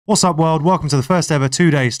What's up, world? Welcome to the first ever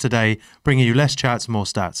 2 days today, bringing you less chats, more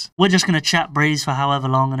stats. We're just going to chat breeze for however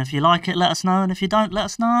long, and if you like it, let us know, and if you don't, let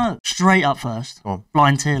us know. Straight up first, Go on.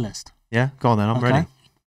 blind tier list. Yeah? Go on then, I'm ready.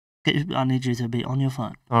 I need you to be on your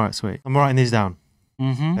phone. Alright, sweet. I'm writing these down.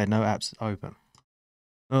 Mm-hmm. Okay, no apps open.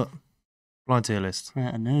 Oh, blind tier list.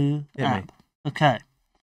 Create a new Hit app. me. Okay.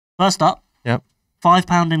 First up. Yep.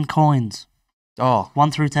 £5 in coins. Oh.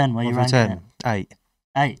 1 through 10, where 1 you through ranking 10. it? 8.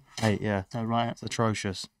 8. 8, yeah. So right. It's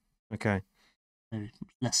atrocious. Okay. Maybe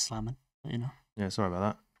less slamming, but you know. Yeah, sorry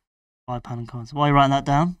about that. £5 in coins. While you're writing that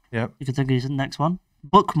down, Yep. you can think of the next one.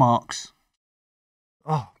 Bookmarks.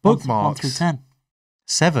 Oh, bookmarks. 1 through 10.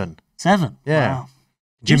 7. 7. Yeah. Wow.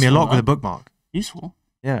 Jimmy a Useful, lock with though. a bookmark. Useful.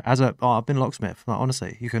 Yeah, I've been locksmith. Like,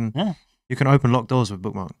 honestly, you can open locked doors with a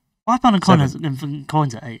bookmark. £5 in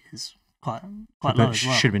coins at 8 is quite low as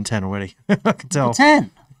well. Should have been 10 already. I can tell.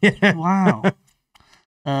 10? Yeah. Wow.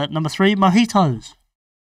 Number 3, mojitos.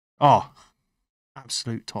 Oh,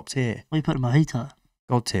 absolute top tier. What do you put in mojito?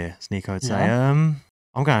 God tier, as Nico would say. Yeah.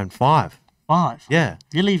 I'm going 5. 5? Yeah.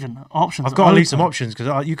 You're leaving options I've got to leave some open. options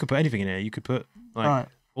because you could put anything in here. You could put like Right.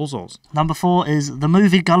 all sorts. Number 4 is the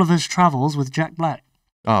movie Gulliver's Travels with Jack Black.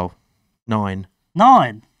 Oh, 9.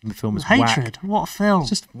 9. The film is Hatred. whack. What a film. It's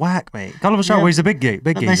just whack, mate. Gulliver's Travels is a big geek.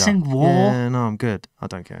 Big But geezer. they sing war. Yeah, no, I'm good. I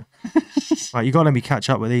don't care. Right, you got to let me catch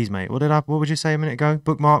up with these, mate. What would you say a minute ago?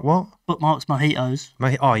 Bookmark what? Bookmarks, mojitos.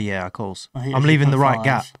 Oh yeah, of course. Mojitos I'm you leaving put the right 5.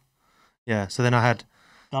 gap. Yeah. So then I had.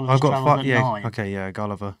 Gulliver's I've got Travels 5. at Yeah. 9. Okay. Yeah.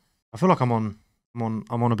 Gulliver. I feel like I'm on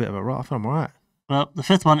a bit of a rut. I feel I'm alright. Well, the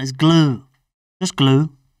 5th one is glue. Just glue.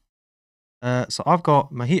 So I've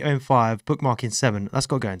got mojito in 5, bookmark in 7. That's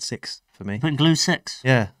got to go in 6 for me. Putting glue 6.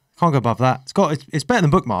 Yeah, can't go above that. It's better than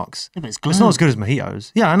bookmarks. Yeah, but it's glue. It's not as good as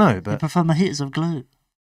mojitos. Yeah, I know, I but prefer mojitos of glue.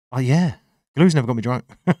 oh yeah, glue's never got me drunk.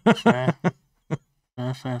 Fair.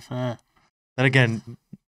 Fair. Then again,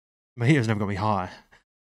 mojitos never got me high,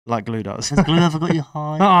 like glue does. Has glue ever got you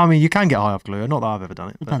high? No, I mean you can get high off glue. Not that I've ever done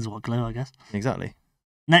it. But Depends what glue, I guess. exactly.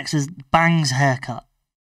 Next is Bang's haircut.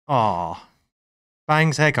 Oh,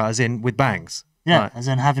 bangs haircut, as in with bangs. Yeah, Right. as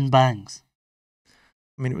in having bangs.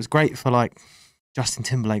 I mean, it was great for like Justin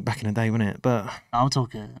Timberlake back in the day, wasn't it? But I'm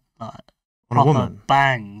talking like on a proper woman,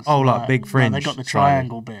 bangs. Oh, like big fringe. They got the Sorry.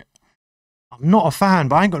 triangle bit. I'm not a fan,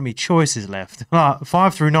 but I ain't got any choices left. Like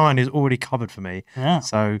 5 through 9 is already covered for me. Yeah.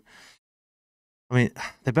 So, I mean,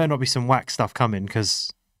 there better not be some whack stuff coming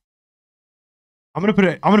because I'm gonna put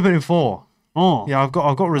it in 4. 4. Yeah, I've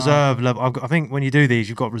got reserve level. I think when you do these,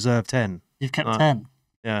 you've got reserve 10. You've kept 10.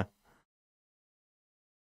 Yeah.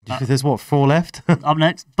 There's what, 4 left? Up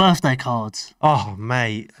next, birthday cards. Oh,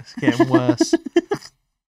 mate, it's getting worse. To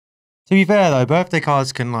be fair though, birthday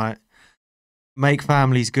cards can like make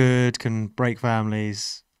families good, can break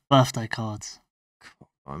families. Birthday cards.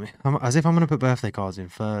 I mean, as if I'm going to put birthday cards in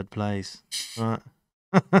 3rd place. Right.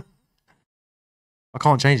 I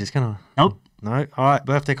can't change this, can I? Nope. No. All right,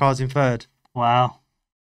 birthday cards in 3rd. Wow.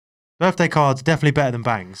 Birthday cards definitely better than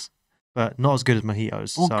bangs, but not as good as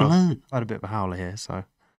mojitos. Or so glue. I had a bit of a howler here, so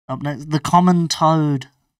Up next, the common toad.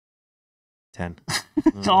 10.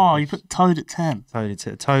 Oh, you put toad at 10.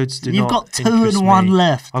 Toads do You've not got 2 interest and 1 me.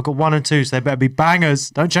 left. I've got 1 and 2, so they better be bangers.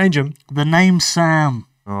 Don't change them. The name Sam.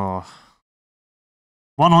 Oh,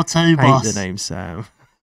 1 or 2, hate boss. the name Sam.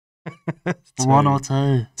 1 or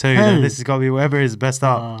 2. 2. Then this has got to be whoever is best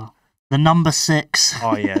up. The number 6.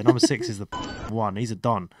 Oh yeah, number 6 is the one. He's a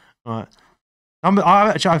don. All right.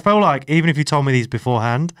 I feel like even if you told me these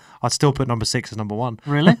beforehand, I'd still put number 6 as number 1.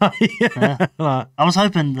 Really? Yeah. Like, I was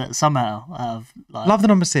hoping that somehow, out of like, love the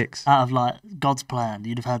number 6. out of like God's plan,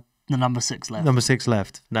 you'd have had the number 6 left. Number 6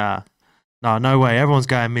 left. Nah, no way. Everyone's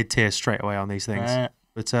going mid tier straight away on these things.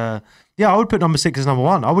 But yeah, I would put number 6 as number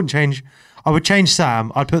 1. I wouldn't change. I would change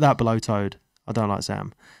Sam. I'd put that below Toad. I don't like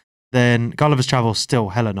Sam. Then Gulliver's Travels still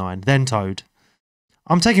hella 9. Then Toad.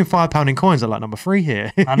 I'm taking £5 in coins at like number 3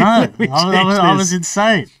 here. I know. I was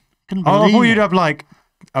insane. Couldn't believe I thought you'd it. have like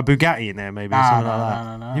a Bugatti in there, maybe, or something like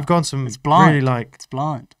that. No. You've gone some It's blind. really like. It's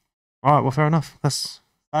blind. All right, well, fair enough. That's.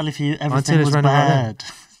 Sadly for you, Until everything it's was random right there. bad.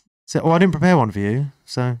 So, well, I didn't prepare one for you,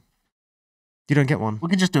 so you don't get one. We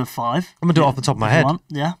can just do a 5. I'm gonna do it off the top of my if you head. want.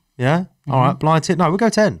 Yeah. Yeah. All right, blind tip. No, we'll go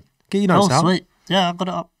 10. Get your notes Oh, out. sweet. Yeah, I've got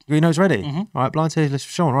it up. Get your notes ready. Mhm. All right, blind tip list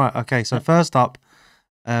for Sean. Right. Okay. So first up,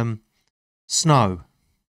 snow.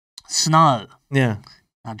 Snow. Yeah.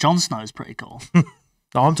 Now, Jon Snow's pretty cool. No,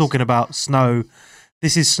 I'm talking about snow.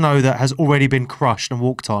 This is snow that has already been crushed and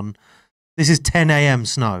walked on. This is 10 a.m.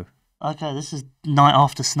 snow. Okay, this is night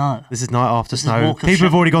after snow. This is night after This is snow. walk of People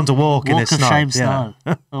have already gone to walk in Walk this of snow. shame Yeah.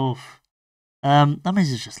 snow. Oof. That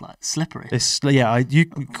means it's just like slippery. You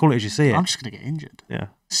can call it as you see it. I'm just going to get injured. Yeah.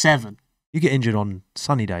 7. You get injured on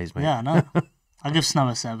sunny days, mate. Yeah, I know. I'll give snow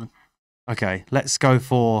a 7. Okay, let's go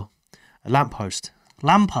for a lamppost.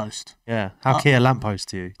 Lamppost. Yeah, how key a lamppost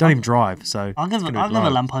to you? Don't even drive, so I'll give a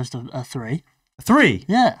lamppost a 3. A 3?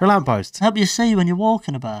 Yeah. For a lamppost. Help you see when you're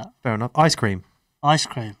walking about. Fair enough. Ice cream. Ice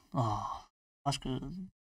cream. Oh, ice cream.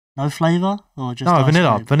 No flavour or just no, ice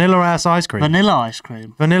vanilla. cream? Vanilla ass ice cream. Vanilla ice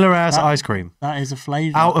cream. Vanilla ass ice cream. That is a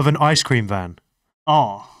flavour. Out of an ice cream van.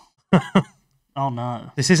 Oh. Oh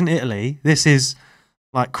no. This isn't Italy. This is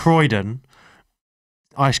like Croydon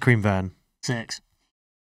ice cream van. 6.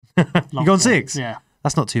 You gone 6? Yeah.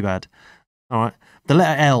 That's not too bad. All right. The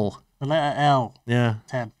letter L. The letter L. Yeah.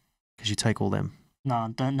 10. Because you take all them.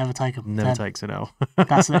 No, never take them. Never 10. takes an L.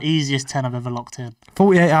 That's the easiest 10 I've ever locked in.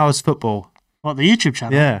 48 hours football. What, the YouTube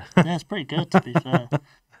channel? Yeah. Yeah, it's pretty good, to be fair.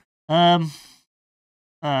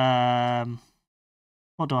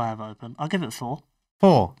 What do I have open? I'll give it 4.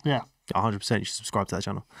 4? Yeah. 100% you should subscribe to that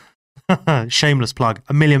channel. Shameless plug.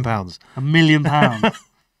 £1 million. £1 million.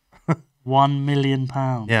 £1 million.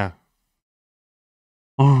 Yeah.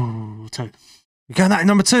 Ooh, 2. You're going that in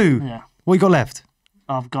number 2? Yeah. What you got left?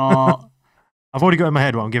 I've got... I've already got in my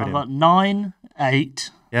head what I'm giving I've him. got 9,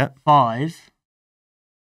 8, Yeah. 5,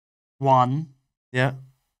 1. Yeah.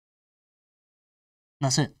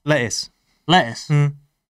 That's it. Lettuce. Lettuce. Mm.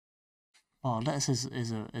 Oh, lettuce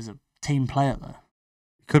is a team player though.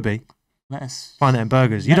 Could be. Lettuce. Find that in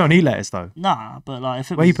burgers. You don't eat lettuce though. Nah, but like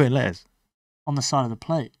if it Where are was you putting lettuce? on the side of the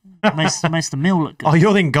plate, it makes the meal look good. Oh,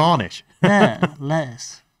 you're thinking garnish. Yeah,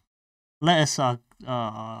 lettuce. Lettuce. I'll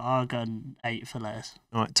go an 8 for lettuce.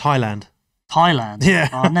 All right, Thailand. Thailand. Yeah.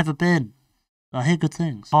 Oh, I've never been. I hear good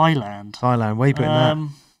things. Thailand. Thailand. Where are you putting that?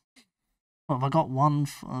 What have I got? 1,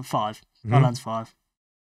 5. Mm-hmm. Thailand's 5.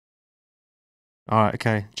 All right,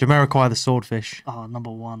 okay. Jamiroquai the swordfish. Oh,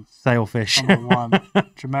 number 1. Sailfish. Number 1.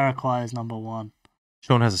 Jamiroquai is number 1.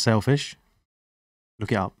 Sean has a sailfish.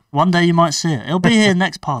 Look it up. One day you might see it. It'll be here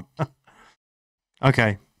next pod.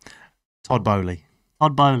 Okay. Todd Bowley.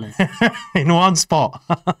 Todd Bowley. In one spot.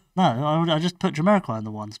 No, I just put Jamiroquai in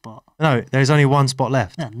the 1 spot. No, there's only 1 spot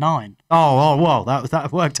left. Yeah, 9. Oh, well,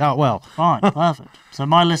 that worked out well. Fine, perfect. So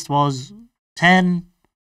my list was 10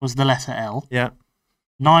 was the letter L. Yeah.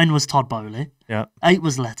 9 was Todd Bowley. Yeah. 8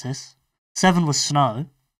 was lettuce. 7 was snow.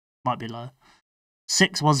 Might be low.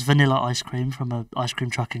 6 was vanilla ice cream from an ice cream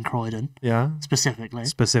truck in Croydon. Yeah. Specifically.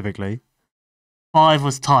 5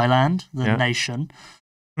 was Thailand, the nation.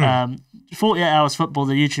 48 Hours Football,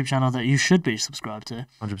 the YouTube channel that you should be subscribed to.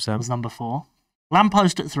 100%. Was number 4.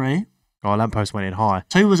 Lamppost at 3. Oh, Lamppost went in high.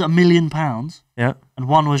 2 was £1 million. Yeah. And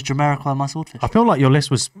 1 was Jamiroquai my swordfish. I feel like your list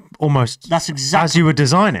was almost That's exactly as you would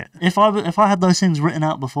design it. If I had those things written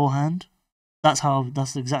out beforehand, that's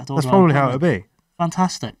the exact order. That's probably how it would be.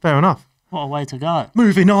 Fantastic. Fair enough. What a way to go.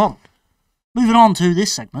 Moving on. Moving on to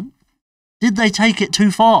this segment. Did they take it too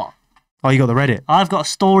far? Oh, you got the Reddit. I've got a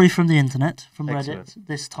story from the internet, from Excellent. Reddit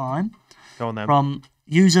this time. Go on then. From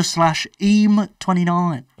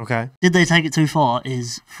user/eam29. Okay. Did they take it too far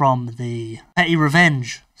is from the Petty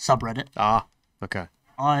Revenge subreddit. Ah, okay.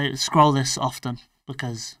 I scroll this often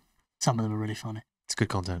because some of them are really funny. It's good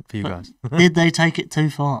content for you guys. Did they take it too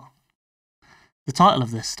far? The title of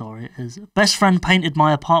this story is Best Friend Painted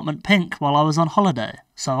My Apartment Pink While I Was on Holiday.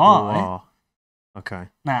 So wow. Okay.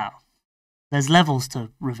 Now, there's levels to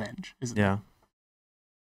revenge, isn't there? Yeah.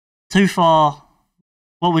 Too far.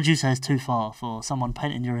 What would you say is too far for someone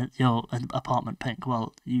painting your apartment pink?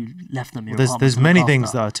 Well, you left them your apartment. There's many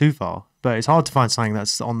things that are too far, but it's hard to find something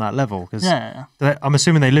that's on that level because I'm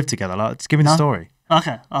assuming they live together. Like, just give me the story.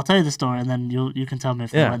 Okay, I'll tell you the story, and then you can tell me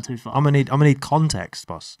if they went too far. I'm gonna need context,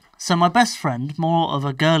 boss. So my best friend, more of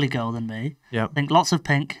a girly girl than me. Yeah. I think lots of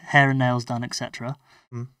pink, hair and nails done, etc.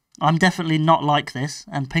 I'm definitely not like this,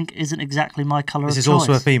 and pink isn't exactly my colour of choice. This is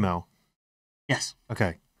also a female? Yes.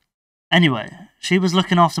 Okay. Anyway, she was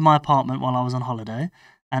looking after my apartment while I was on holiday,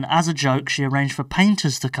 and as a joke, she arranged for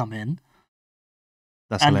painters to come in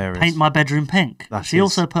and paint my bedroom pink. She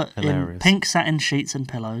also put in pink satin sheets and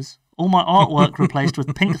pillows, all my artwork replaced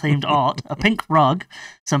with pink-themed art, a pink rug,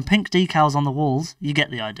 some pink decals on the walls. You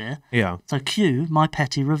get the idea. Yeah. So cue my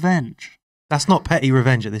petty revenge. That's not petty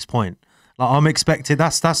revenge at this point. Like, I'm expected.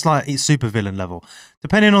 That's like it's supervillain level.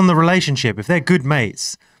 Depending on the relationship, if they're good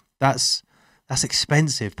mates, that's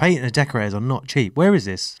expensive. Painting and decorators are not cheap. Where is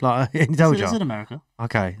this? Like, I told you. It's in America.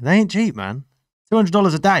 Okay, they ain't cheap, man.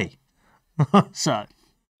 $200 a day. So,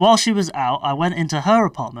 while she was out, I went into her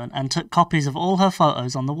apartment and took copies of all her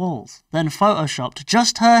photos on the walls. Then photoshopped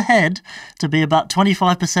just her head to be about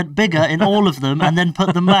 25% bigger in all of them and then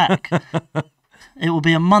put them back. It will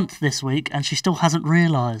be a month this week and she still hasn't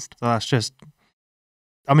realised. So that's just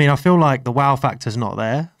I mean, I feel like the wow factor's not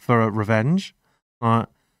there for a revenge. Right?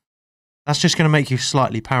 That's just going to make you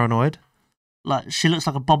slightly paranoid. Like, she looks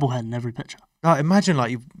like a bobblehead in every picture. Like, imagine,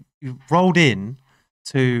 like, you rolled in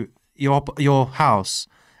to your house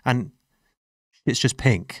and it's just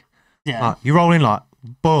pink. Yeah. Like, you roll in, like,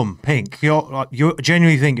 boom, pink. You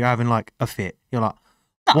genuinely think you're having, like, a fit. You're like,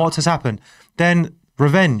 what has happened? Then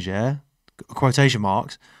revenge, yeah, quotation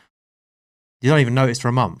marks, you don't even notice for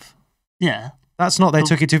a month. Yeah. That's not they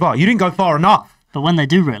took it too far. You didn't go far enough. But when they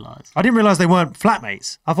do realise. I didn't realise they weren't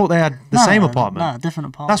flatmates. I thought they had the same apartment. No, different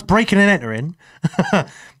apartment. That's breaking and entering.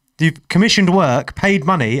 You've commissioned work, paid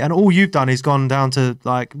money, and all you've done is gone down to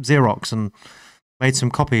like Xerox and made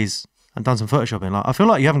some copies and done some photoshopping. Like, I feel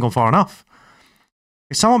like you haven't gone far enough.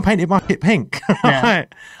 If someone painted my shit pink, yeah.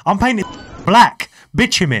 I'm painting black,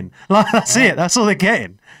 bitumen. Like, that's it. That's all they're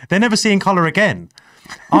getting. They're never seeing colour again.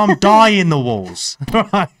 I'm dyeing the walls.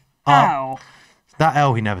 Right. Ow. That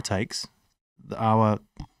L he never takes. All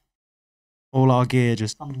our gear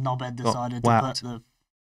just. Some knobhead decided to put the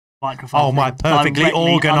microphone. Oh, my perfectly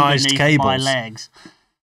organised cables. My legs.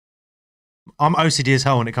 I'm OCD as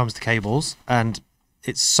hell when it comes to cables, and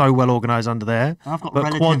it's so well organised under there. I've got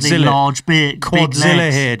relatively large, big Quadzilla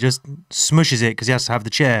legs. here just smushes it because he has to have the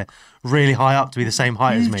chair really high up to be the same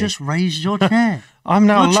height as me. You've just raised your chair.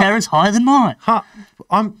 Your chair is higher than mine.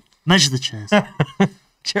 Measure the chairs.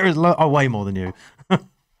 Chair is way more than you.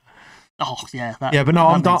 Oh yeah, but no,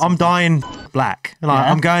 I'm dyeing black. Like,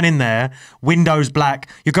 I'm going in there, windows black.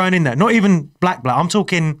 You're going in there, not even black. I'm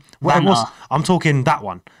talking. I'm talking that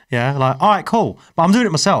one. Yeah, like, all right, cool. But I'm doing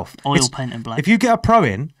it myself. Oil painting black. If you get a pro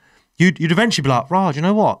in, you'd eventually be like, Raj, you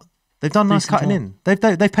know what? They've done nice cutting in. They've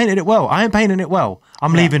painted it well. I ain't painting it well.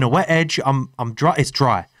 I'm leaving a wet edge. I'm dry. It's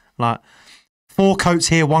dry. Like 4 coats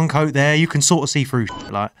here, 1 coat there. You can sort of see through.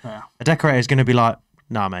 Like a decorator is going to be like,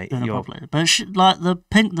 nah, mate. But like the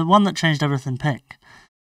pink, the one that changed everything pink,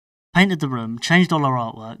 painted the room, changed all her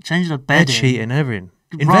artwork, changed her bed sheet and everything.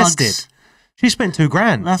 Invested. She spent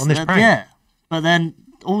 $2,000 on this prank. Yeah, but then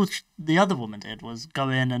all the other woman did was go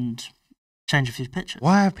in and change a few pictures.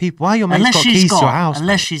 Why are your mates got keys to your house?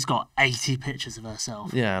 Unless she's got 80 pictures of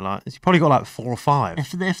herself. Yeah, like she's probably got like 4 or 5.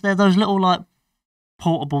 If they're those little like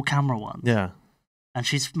portable camera ones. Yeah. And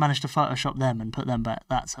she's managed to Photoshop them and put them back.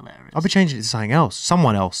 That's hilarious. I'd be changing it to something else.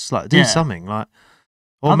 Someone else. Like, do something. Like,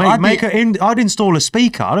 or I'd install a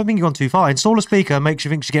speaker. I don't think you've gone too far. Install a speaker makes you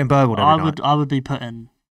think she's getting burgled every night. I would be putting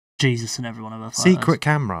Jesus in every one of her photos. Secret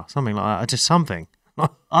camera. Something like that. Just something.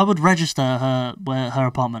 I would register her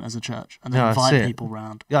apartment as a church and then invite people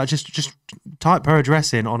round. Yeah, just type her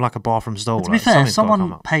address in on like a bathroom stall. But to be fair, if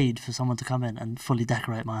someone paid for someone to come in and fully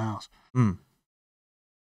decorate my house.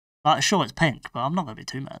 Like, sure, it's pink, but I'm not going to be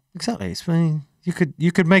too mad. Exactly. It's funny.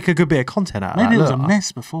 You could make a good bit of content out of that. Maybe it was a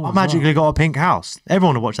mess before. I magically got a pink house.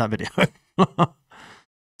 Everyone would watch that video.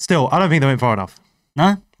 Still, I don't think they went far enough.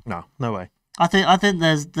 No? No way. I think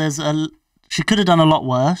there's she could have done a lot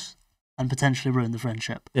worse and potentially ruined the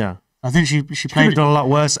friendship. Yeah. I think she could have done a lot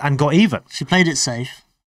worse and got even. She played it safe.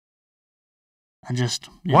 And just...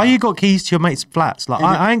 Why you got keys to your mate's flats? Like,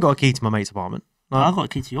 I ain't got a key to my mate's apartment. Like, I've got a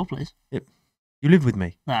key to your place. Yep. You live with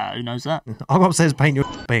me. Nah, who knows that? I'll go upstairs and paint your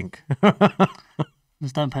pink.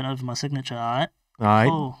 Just don't paint over my signature, alright?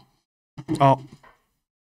 Alright. Oh.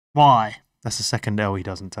 Why? That's the second L he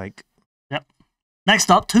doesn't take. Yep. Next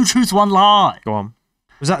up, 2 truths, 1 lie. Go on.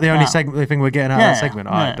 Was that the only thing we're getting out of that segment?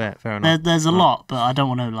 Alright, bet. Fair enough. There's a lot, but I don't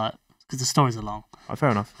want to, like, because the stories are long. Fair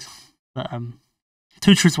enough. But,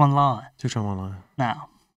 2 truths, 1 lie. 2 truths, 1 lie. Now,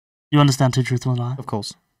 you understand 2 truths, 1 lie? Of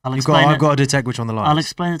course. I've got to detect which one the lie is. I'll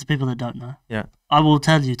explain it to people that don't know. Yeah. I will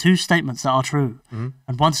tell you 2 statements that are true and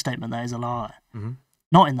 1 statement that is a lie.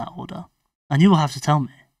 Not in that order. And you will have to tell me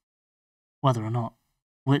whether or not.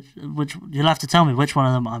 Which you'll have to tell me which one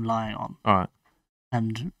of them I'm lying on. All right.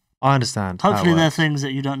 And I understand. Hopefully they're things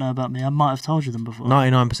that you don't know about me. I might have told you them before.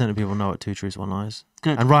 99% of people know what 2 truths, 1 lie is.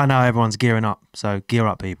 Good. And right now everyone's gearing up. So gear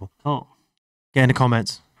up, people. Cool. Get in the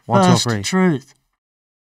comments. 1, 2, or 3. First truth.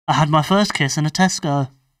 I had my first kiss in a Tesco.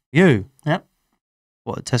 You? Yep.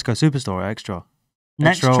 What, Tesco Superstore or Extra?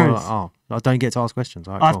 Next truth. I don't get to ask questions.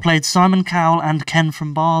 Right, I've played Simon Cowell and Ken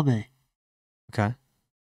from Barbie. Okay.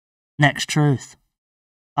 Next truth.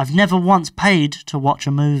 I've never once paid to watch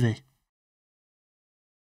a movie.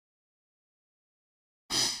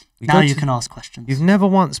 You can ask questions. You've never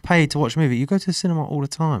once paid to watch a movie. You go to the cinema all the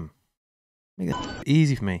time. Make it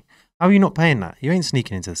easy for me. How are you not paying that? You ain't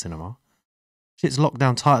sneaking into the cinema. Shit's locked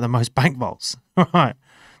down tighter than most bank vaults. Right.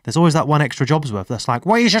 There's always that one extra job's worth that's like,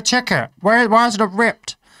 where's your ticket? Why isn't it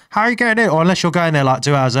ripped? How are you getting it? Or unless you're going there like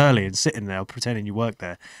 2 hours early and sitting there pretending you work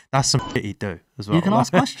there. That's some shit he'd do as well. You can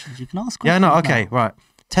ask questions. You can ask questions. Yeah, no, okay, right.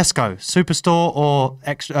 Tesco, Superstore, or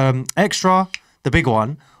Extra, the big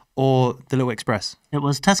one, or the little Express? It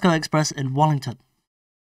was Tesco Express in Wallington.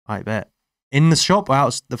 I bet. In the shop or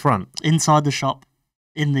out the front? Inside the shop,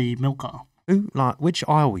 in the milk aisle. Ooh, like, which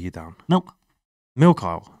aisle were you down? Milk. Milk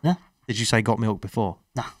aisle? Yeah. Did you say got milk before?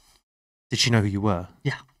 Nah. Did she know who you were?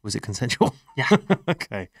 Yeah. Was it consensual? Yeah.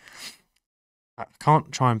 Okay. I'm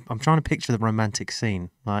trying to picture the romantic scene.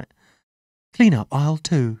 Like, clean up aisle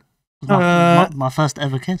 2. My first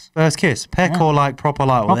ever kiss. First kiss. Peck or like proper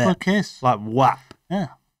like proper kiss. Like whap. Yeah.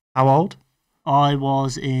 How old? I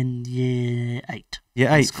was in year 8. Year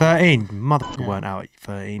 8, 13. Motherfucker weren't out at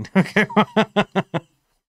 13. Okay.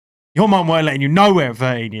 Your mum weren't letting you nowhere at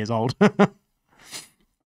 13 years old.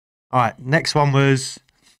 All right, next one was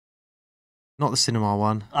not the cinema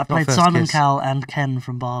one. I played Simon Cowell and Ken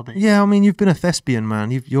from Barbie. Yeah, I mean, you've been a thespian, man.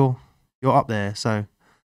 You're up there, so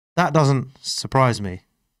that doesn't surprise me.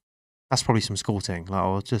 That's probably some school thing, like,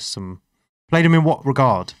 or just some. Played him in what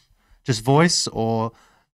regard? Just voice, or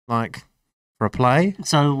like for a play?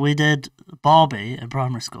 So we did Barbie in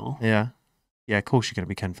primary school. Yeah. Yeah, of course you're going to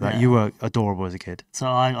be Ken for that. Yeah. You were adorable as a kid. So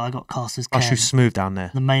I got cast as Ken. Oh, you smooth down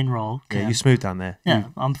there. The main role. Ken. Yeah, you smooth down there. Yeah,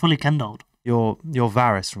 I'm fully Ken-dolled. You're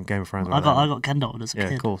Varys from Game of Thrones. I got Ken-dolled as a kid.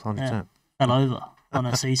 Yeah, of course, 100%. Yeah. Fell over on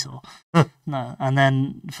a seesaw. No, and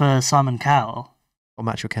then for Simon Cowell. I'll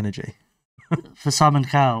match your Kennedy. For Simon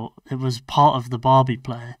Cowell, it was part of the Barbie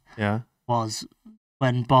play. Yeah. Was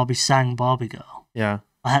when Barbie sang Barbie Girl. Yeah.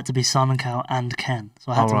 I had to be Simon Cowell and Ken.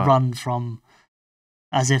 So I had to run from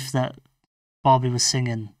as if that Barbie was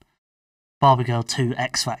singing Barbie Girl 2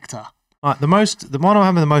 X Factor. Right, the one I'm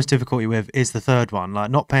having the most difficulty with is the third one.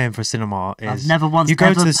 Like, not paying for a cinema is. I've never once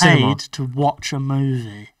paid to watch a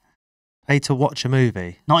movie. Paid to watch a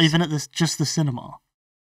movie? Not even at just the cinema.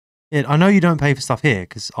 Yeah, I know you don't pay for stuff here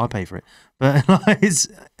because I pay for it, but like,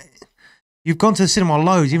 you've gone to the cinema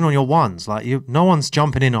loads, even on your ones. Like, no one's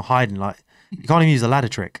jumping in or hiding. Like, you can't even use the ladder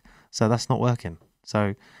trick, so that's not working.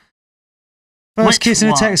 So. First kiss in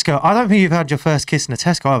a Tesco. I don't think you've had your first kiss in a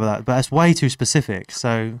Tesco either, but that's way too specific.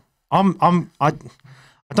 So I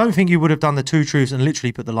don't think you would have done the 2 truths and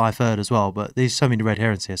literally put the lie third as well. But there's so many red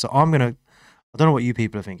herrings here. So I don't know what you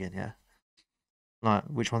people are thinking here. Like,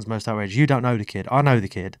 which one's most outrageous? You don't know the kid. I know the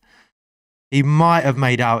kid. He might have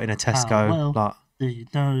made out in a Tesco.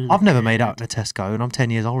 I've never made out in a Tesco, and I'm 10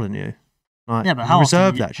 years older than you. Like, yeah, but how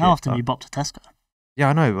often you bopped a Tesco? Yeah,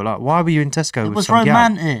 I know. But like, why were you in Tesco? It was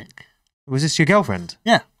romantic. Was this your girlfriend?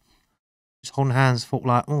 Yeah. Just holding hands, thought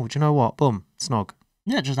like, oh, do you know what? Boom, snog.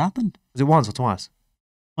 Yeah, it just happened. Was it once or twice?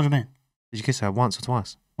 What do you mean? Did you kiss her once or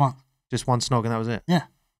twice? Once. Just one snog and that was it? Yeah.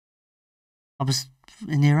 I was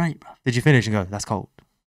in year 8, bro. Did you finish and go, that's cold? No.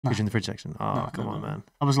 Because you're in the fridge section. Oh, no, come on, man.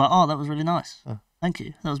 I was like, oh, that was really nice. Oh. Thank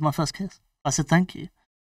you. That was my first kiss. I said thank you.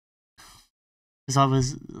 Because I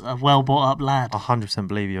was a well-brought-up lad. I 100%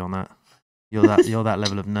 believe you on that. You're that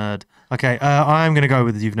level of nerd. Okay, I am going to go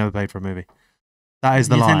with you've never paid for a movie. That is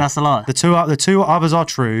the lie. You think that's the lie? The two others are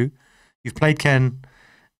true. You've played Ken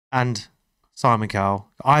and Simon Cowell.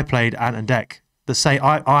 I played Ant and Dec.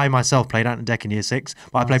 I myself played Ant and Dec in year 6,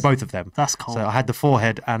 but I played both of them. That's cool. So I had the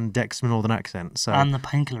forehead and Dec's northern accent. So and the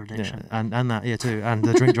painkiller addiction. Yeah, and that too, and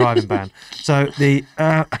the drink driving ban. So the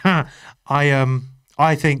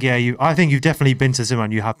I think you've definitely been to cinema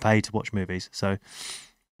and you have paid to watch movies. So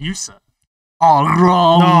you sir. Oh,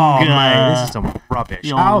 wrong. Oh, mate, this is some rubbish.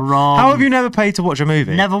 You're wrong. How have you never paid to watch a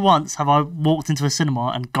movie? Never once have I walked into a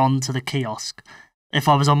cinema and gone to the kiosk if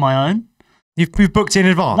I was on my own. You've booked in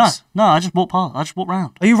advance? No, I just walked past. I just walked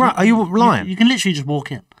round. Are you lying? You can literally just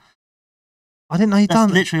walk in. I didn't know you'd done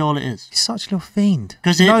that. That's literally all it is. You're such a little fiend.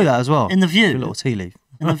 You know that as well. In The View. Your little tea leaf.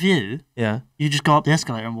 In The View, yeah. You just go up the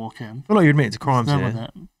escalator and walk in. I feel like you're admitting to crimes here.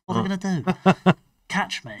 What are they going to do?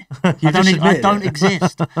 Catch me. I don't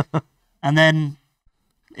exist. And then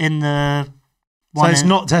in the one so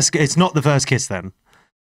it's not the first kiss then.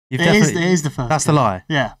 It is the first. That's the lie.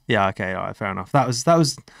 Yeah. Yeah. Okay. All right. Fair enough. That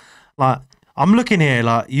was like I'm looking here.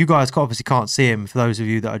 Like you guys obviously can't see him for those of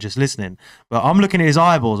you that are just listening, but I'm looking at his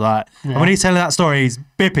eyeballs. Like and when he's telling that story, he's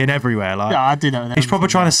bipping everywhere. Like yeah, I do know. He's probably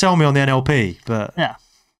trying to sell me on the NLP. But yeah.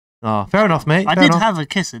 Oh, fair enough, mate. I did have a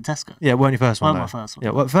kiss at Tesco. Yeah, weren't your first one? My first one.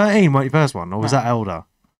 Yeah, what 13 weren't your first one, or was that elder?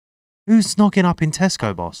 Who's knocking up in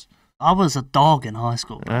Tesco, boss? I was a dog in high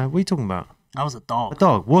school. What are you talking about? I was a dog. A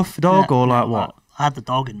dog? Wolf dog or like what? I had the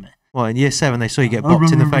dog in me. Well, in year 7, they saw you get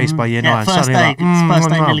bopped in the face by year 9. First day,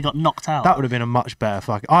 nearly got knocked out. That would have been a much better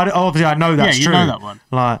fuck. Obviously, I know that's true. Yeah, you know that one.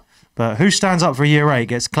 Like, but who stands up for a year 8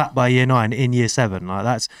 gets clapped by year 9 in year 7? Like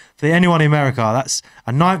that's for anyone in America. That's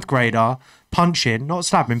a 9th grader punching, not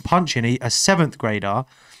slapping, punching a 7th grader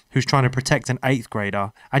who's trying to protect an 8th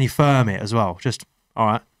grader, and you firm it as well. Just All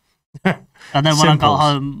right. And then when I got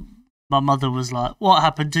home, my mother was like, "What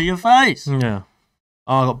happened to your face?" Yeah.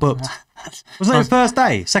 Oh, I got booked. Wasn't it the first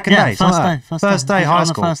day? Second day? First day, high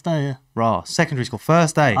school. First day, yeah. Right, secondary school,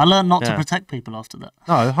 first day. I learned not to protect people after that.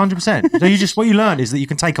 No, 100%. So what you learn is that you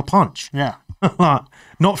can take a punch. Yeah. Like,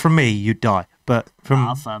 not from me, you'd die. But from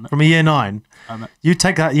a year 9, you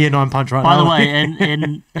take that year 9 punch right now. By the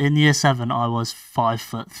way, in year 7, I was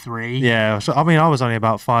 5'3". Yeah, so, I mean, I was only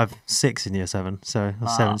about 5'6" in year 7, so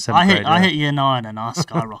seventh grade. I hit year 9 and I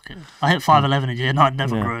skyrocketed. I hit 5'11" in year 9,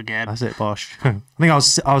 never grew again. That's it, bosh. I think I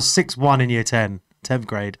was 6'1" in year 10th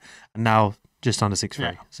grade, and now just under 6'3".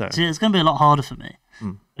 Yeah. So see, it's going to be a lot harder for me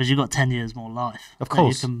because you've got 10 years more life. Of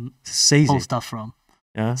course, you can pull stuff from.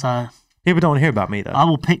 Yeah. So people don't want to hear about me though. I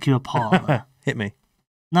will pick you apart. Hit me.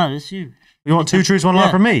 No, it's you. You want 2 truths, 1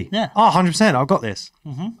 lie from me? Yeah. Oh, 100%. I've got this.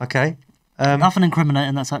 Okay. Nothing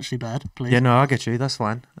incriminating that's actually bad, please. Yeah, no, I get you. That's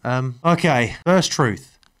fine. Okay. First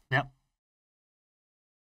truth. Yep.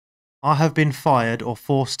 I have been fired or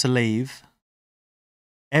forced to leave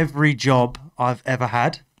every job I've ever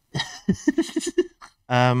had.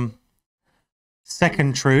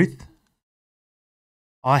 Second truth.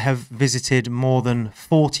 I have visited more than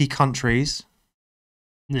 40 countries.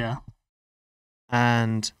 Yeah.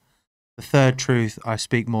 And the third truth, I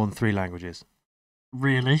speak more than 3 languages.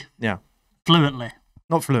 Really? Yeah. Fluently?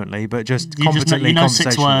 Not fluently, but just competently. You know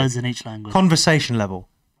 6 words in each language. Conversation level.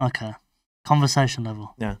 Okay. Conversation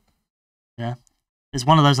level. Yeah. Yeah. Is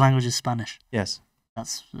one of those languages Spanish? Yes.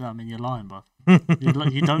 You're lying, bro.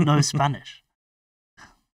 You don't know Spanish.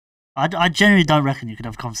 I genuinely don't reckon you could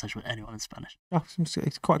have a conversation with anyone in Spanish. Oh,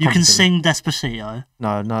 it's quite. You can sing Despacito.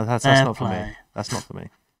 No, that's not for me. That's not for me.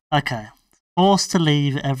 Okay. Forced to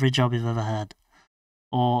leave every job you've ever had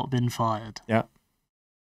or been fired. Yeah.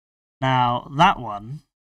 Now, that one,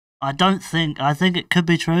 I think it could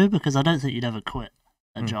be true because I don't think you'd ever quit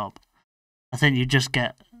a job. I think you'd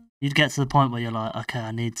get to the point where you're like, okay,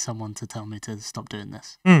 I need someone to tell me to stop doing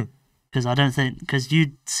this. Because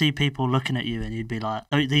you'd see people looking at you and you'd be like,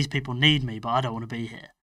 oh, these people need me, but I don't want to be here.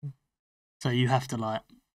 So you have to like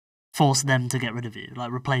force them to get rid of you,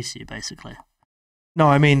 like replace you, basically. No,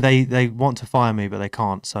 I mean they want to fire me, but they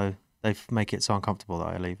can't, so they make it so uncomfortable that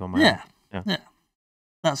I leave on my own. Yeah,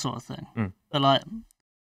 that sort of thing. But like,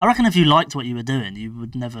 I reckon if you liked what you were doing, you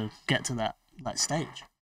would never get to that stage.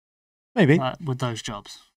 Maybe with those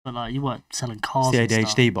jobs, but like you weren't selling cars. It's the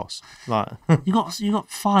ADHD boss. Like you got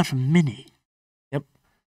fired from Mini. Yep.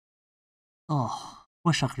 Oh,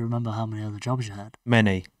 wish I could remember how many other jobs you had.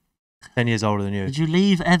 Many. 10 years older than you. Did you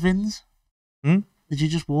leave Evans? Did you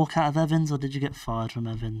just walk out of Evans, or did you get fired from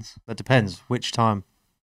Evans? That depends. Which time?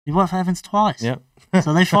 You worked for Evans twice. Yep.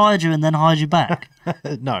 So they fired you and then hired you back?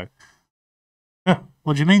 No.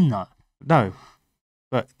 What do you mean, no? No.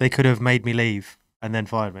 But they could have made me leave and then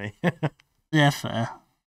fired me. Yeah, fair.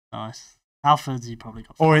 Nice. Halfords, you probably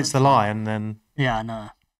got fired. Or it's the lie and then... Yeah, I know.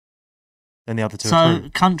 Then the other 2 are true. So,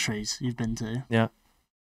 countries you've been to? Yeah.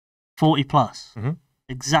 40 plus?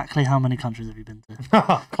 Exactly how many countries have you been to?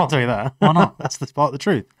 Can't tell you that. Why not? That's the part of the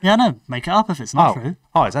truth. Yeah, I know. Make it up if it's not true.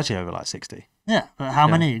 Oh, it's actually over like 60. Yeah, but how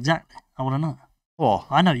many exactly? I want to know. What?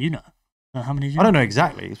 I know you know. So how many do you know? I don't know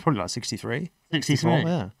exactly. It's probably like 63. 63?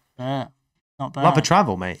 Yeah. Not bad. Love to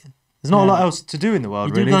travel, mate. There's not a lot else to do in the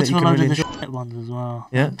world, really. You do go to a load of the shit ones as well.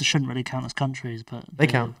 Yeah. They shouldn't really count as countries, but... They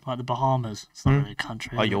count. Like the Bahamas. It's not really a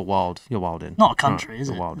country. Oh, you're wild. You're wild in. Not a country, is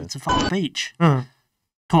it? Wild in. It's a fucking beach.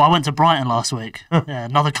 Cool, I went to Brighton last week. Yeah,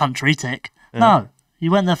 another country, tick. Yeah. No,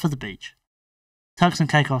 you went there for the beach. Turks and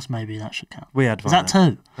Caicos, maybe that should count. We had fun. Is that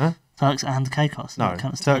 2? Huh? Turks and Caicos? No,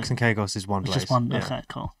 Turks and Caicos is one place. Just one, okay,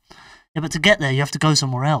 cool. Yeah, but to get there, you have to go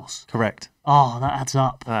somewhere else. Correct. Oh, that adds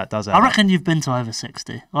up. That does add up. I reckon you've been to over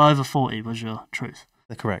 60. Or over 40 was your truth.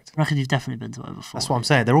 They're correct. I reckon you've definitely been to over 40. That's what I'm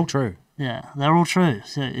saying. They're all true. Yeah, they're all true.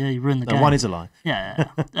 So, yeah, you ruined the game. One is a lie. Yeah.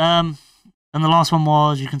 And the last one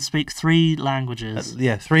was you can speak 3 languages.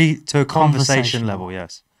 3 to a conversation level,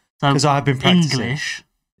 yes. Because I've been practicing. English.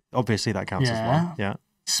 Obviously, that counts as one. Yeah.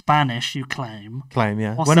 Spanish, you claim.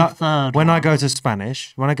 Yeah. What's the third when one? I go to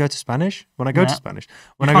Spanish. When I go to Spain. When I go to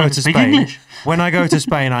Spain. When I go to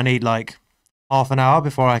Spain, I need like half an hour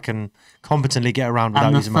before I can competently get around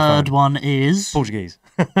without using my phone. And the third one is Portuguese.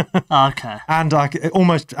 Okay. And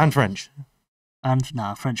French. And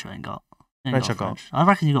no, French you ain't got. French I got. I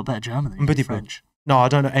reckon you got better German than you French. No, I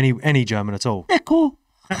don't know any German at all. Deco.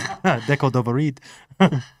 Deco Doverid.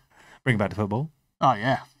 Bring back the football. Oh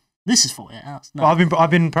yeah. This is 48 hours. No. Well,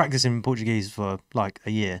 I've been practicing Portuguese for like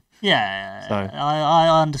a year. Yeah, so.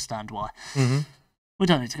 I understand why. We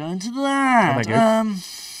don't need to go into that.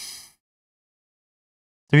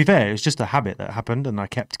 To be fair, it was just a habit that happened, and I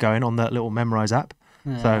kept going on that little Memrise app.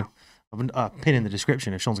 Yeah. So I'll pin in the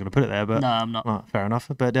description if Sean's going to put it there. But no, I'm not. Fair enough.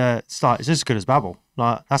 But it's just as good as Babbel.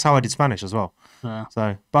 Like that's how I did Spanish as well. Yeah.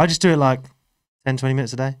 So, but I just do it like 10, 20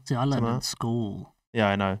 minutes a day. See, I learned in school. Yeah,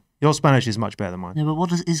 I know. Your Spanish is much better than mine. Yeah, but what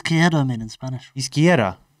does izquierdo mean in Spanish?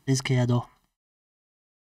 Izquierda. Izquierdo.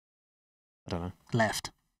 I don't know.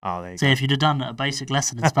 Left. Oh, there you go. See, if you'd have done a basic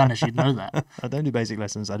lesson in Spanish, you'd know that. I don't do basic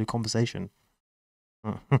lessons. I do conversation.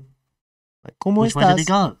 Like, ¿Cómo Which estás? way did he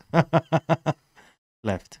go?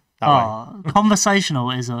 Left. That way. Conversational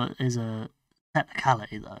is a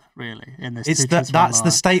technicality, though. Really, in this. That's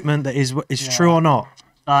the statement that is true or not.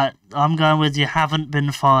 I'm going with you haven't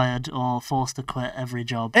been fired or forced to quit every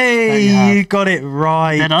job. Hey, you got it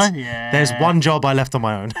right. Did I? Yeah. There's one job I left on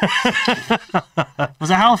my own. Was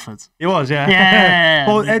it Halfords? It was, yeah. Yeah.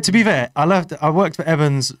 Well, to be fair, I worked for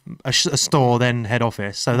Evans, a store, then head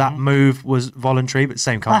office. So that move was voluntary, but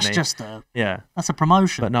same company. That's just that's a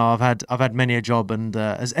promotion. But no, I've had many a job, and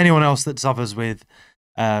as anyone else that suffers with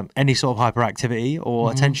any sort of hyperactivity or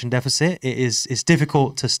attention deficit, it's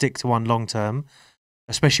difficult to stick to one long term.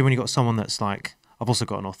 Especially when you've got someone that's like, I've also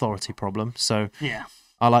got an authority problem. So yeah,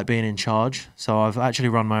 I like being in charge. So I've actually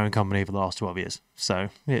run my own company for the last 12 years. So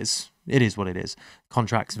it is what it is.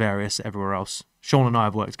 Contracts various everywhere else. Sean and I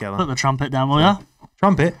have worked together. Put the trumpet down, will ya?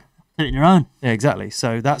 Trumpet? Put it in your own. Yeah, exactly.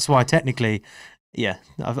 So that's why technically, yeah,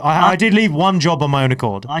 I did leave one job on my own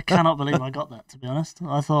accord. I cannot believe I got that, to be honest.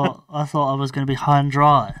 I thought I was going to be high and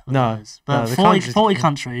dry. No. But 40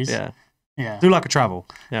 countries. Yeah. Yeah. Do like a travel.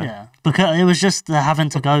 Yeah. Because it was just having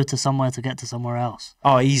to go to somewhere to get to somewhere else.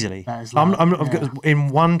 Oh, easily. That is like, in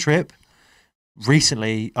one trip,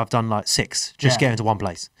 recently, I've done like 6 just getting to one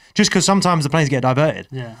place. Just because sometimes the planes get diverted.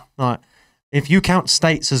 Yeah. Like, if you count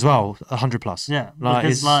states as well, 100 plus. Yeah.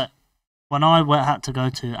 Because when I had to go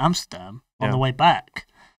to Amsterdam on the way back,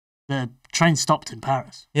 the train stopped in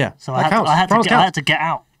Paris. Yeah. So I had to get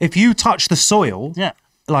out. If you touch the soil. Yeah.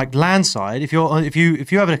 Like landside, if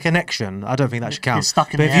you have a connection, I don't think that should count. It's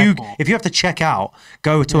stuck in the airport. If you have to check out,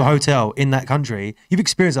 go to a hotel in that country, you've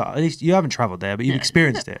experienced that. At least you haven't travelled there, but you've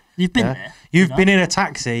experienced it. You've been there. You've been in a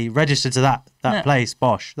taxi registered to that place.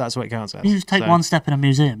 Bosh, that's what it counts as. You just take one step in a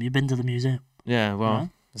museum. You've been to the museum. Yeah, well,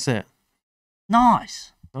 that's it.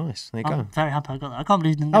 Nice. There you go. I'm very happy I got that. I can't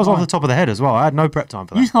believe that was off the top of the head as well. I had no prep time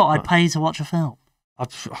for that. You thought I'd pay to watch a film?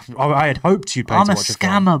 I had hoped you'd pay to watch a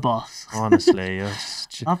film. I'm a scammer, boss. Honestly.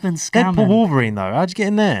 I've been scamming. Deadpool Wolverine, though. How'd you get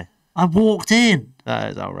in there? I walked in.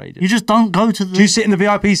 That is outrageous. You just don't go to the... Do you sit in the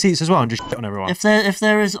VIP seats as well and just shit on everyone? If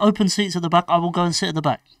there is open seats at the back, I will go and sit at the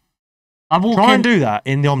back. I walk Try and do that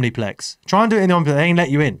in the Omniplex. Try and do it in the Omniplex. They ain't let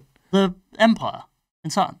you in. The Empire in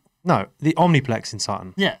Sutton. No, the Omniplex in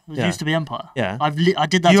Sutton. Yeah, it used to be Empire. Yeah. I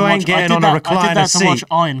did that you to watch... ain't getting on a recliner seat. I did that to watch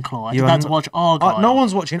Iron Claw. I did that to watch Argyle. No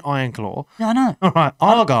one's watching Iron Claw. Yeah, I know. All right,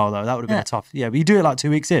 Argyle, though, that would have been a tough... Yeah, but you do it like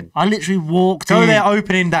 2 weeks in. I literally walked in. Go there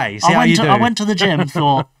opening day, see how you do. I went to the gym,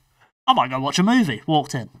 thought, I might go watch a movie.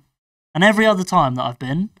 Walked in. And every other time that I've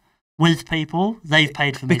been with people, they've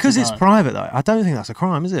paid for me Because it's private, though. I don't think that's a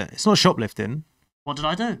crime, is it? It's not shoplifting. What did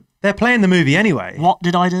I do? They're playing the movie anyway. What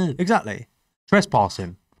did I do? Exactly.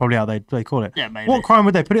 Trespassing. Probably how they call it. Yeah, maybe. What crime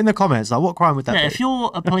would they put it in the comments? Like, what crime would that be? Yeah, if you're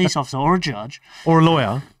a police officer or a judge or a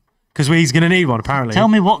lawyer, because he's going to need one apparently. Tell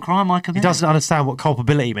me what crime I committed. He doesn't understand what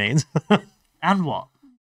culpability means. And what?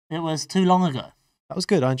 It was too long ago. That was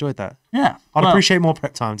good. I enjoyed that. Yeah, I'd appreciate more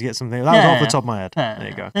prep time to get something. That was off the top of my head. There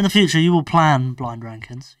you go. In the future, you will plan blind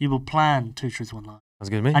rankings. You will plan 2 truths, 1 lie. That's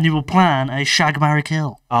good to me. And you will plan a shag, marry,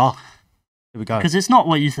 kill. Ah, here we go. Because it's not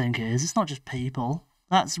what you think it is. It's not just people.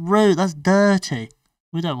 That's rude. That's dirty.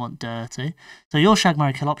 We don't want dirty. So your shag,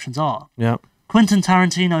 marry, kill options are Quentin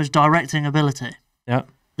Tarantino's directing ability,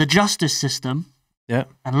 the justice system, and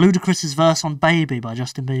Ludacris's verse on Baby by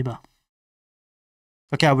Justin Bieber.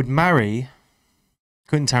 Okay, I would marry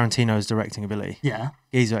Quentin Tarantino's directing ability. Yeah.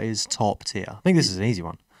 Geezer is top tier. I think this is an easy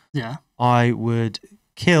one. Yeah. I would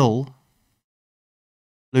kill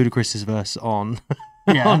Ludacris's verse on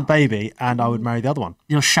on Baby, and I would marry the other one.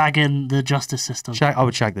 You're shagging the justice system. I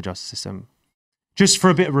would shag the justice system. Just for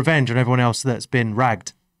a bit of revenge on everyone else that's been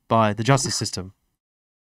ragged by the justice system.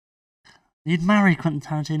 You'd marry Quentin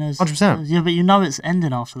Tarantino's... 100%. Yeah, but you know it's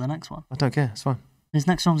ending after the next one. I don't care. It's fine. His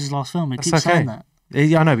next film's his last film. He keeps saying that.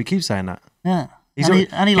 Yeah, I know. He keeps saying that. Yeah. He's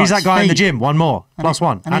that guy in the gym. One more. Plus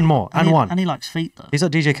one. And more. And one. And he likes feet, though. He's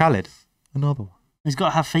like DJ Khaled. Another one. He's got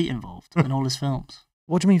to have feet involved in all his films.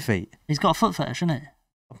 What do you mean feet? He's got a foot fetish, isn't he?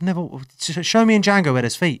 I've never... Show me in Django where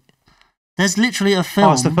there's feet. There's literally a film...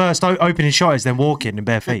 Oh, it's the first opening shot is them walking in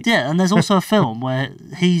bare feet. Yeah, and there's also a film where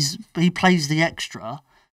he plays the extra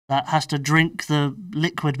that has to drink the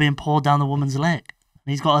liquid being poured down the woman's leg.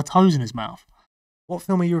 He's got her toes in his mouth. What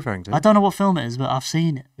film are you referring to? I don't know what film it is, but I've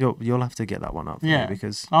seen it. You'll have to get that one up for me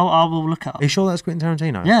because... I will look it up. Are you sure that's Quentin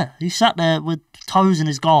Tarantino? Yeah, he sat there with toes in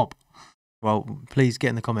his gob. Well, please get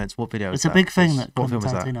in the comments what video it's a big thing that Quentin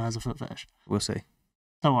Tarantino has a foot fetish. We'll see.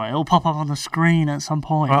 Don't worry, it'll pop up on the screen at some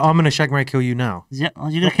point. Right, I'm going to shag, marry, kill you now. Yeah,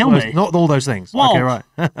 you're going to kill me? Not all those things. Whoa. Okay, right.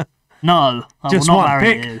 No, I just will not one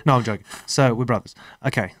marry pick. you. No, I'm joking. So, we're brothers.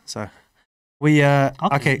 Okay, so... We,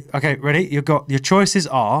 okay, ready? You've got... Your choices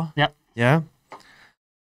are... Yep. Yeah?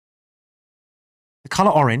 The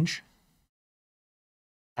colour orange,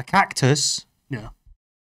 a cactus,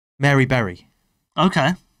 Mary Berry.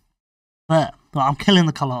 Okay. There. Well, I'm killing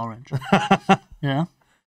the colour orange. Yeah.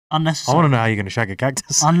 Unnecessary. I want to know how you're going to shag a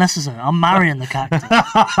cactus. Unnecessary. I'm marrying the cactus.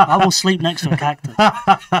 I will sleep next to a cactus.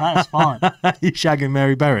 That is fine. You're shagging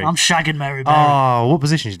Mary Berry? I'm shagging Mary Berry. Oh, what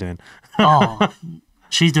position is she doing?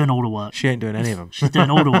 She's doing all the work. She ain't doing any of them. She's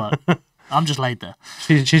doing all the work. I'm just laid there.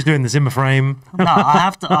 She's doing the Zimmer frame. No,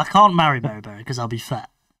 I can't marry Mary Berry because I'll be fat.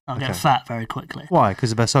 I'll get fat very quickly. Why?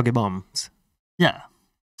 Because of her soggy bottoms? Yeah.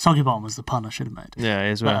 Soggy bottom was the pun I should have made. Yeah,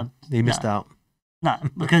 it is. You missed out. No,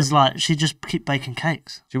 because like she just keep baking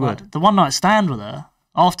cakes. She would. The one night stand with her,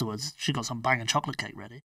 afterwards, she got some banging chocolate cake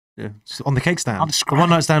ready. Yeah, on the cake stand. The one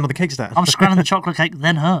night stand on the cake stand. I'm scranning the chocolate cake,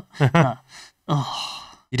 then her. No.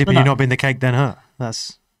 You did, but you're not being the cake, then her.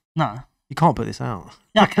 That's... No. You can't put this out.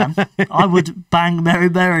 Yeah, I can. I would bang Mary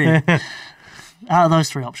Berry. Out of those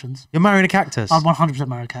three options. You're marrying a cactus? I'd 100%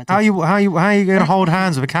 marry a cactus. How are you going to hold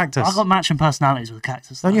hands with a cactus? I've got matching personalities with a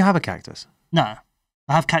cactus. Don't you have a cactus? No.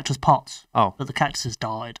 I have cactus pots. Oh. But the cactus has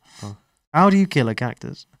died. Oh. How do you kill a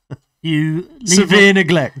cactus? You leave Severe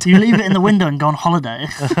neglect. You leave it in the window and go on holiday.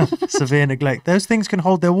 Severe neglect. Those things can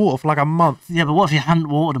hold their water for like a month. Yeah, but what if you hadn't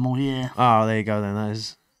watered them all year? Oh, there you go then. That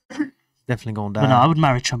is definitely gone down. But no, I would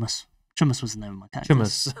marry Chummus. Chummus was the name of my cactus.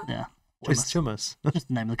 Chummus? Yeah. What is Chummus? Just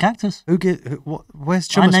the name of the cactus. Where's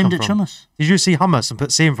Chummus? I named it Chummus. Did you see hummus and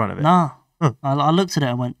put C in front of it? Nah. Huh. I looked at it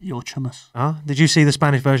and went, "You're Chummus." Huh? Did you see the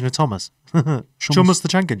Spanish version of Thomas? Chummus the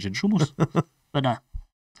Tank Engine. Chummus. But no.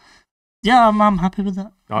 Yeah, I'm happy with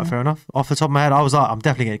that. All right, fair enough. Off the top of my head, I was like, I'm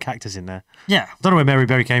definitely getting a cactus in there. Yeah. I don't know where Mary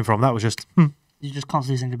Berry came from. That was just... You just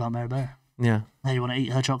constantly think about Mary Berry. Yeah. How you want to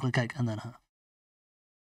eat her chocolate cake and then her.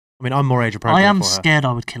 I mean, I'm more age appropriate. I am scared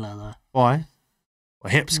I would kill her though. Why?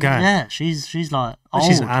 Well, hip scan. Yeah, she's like old.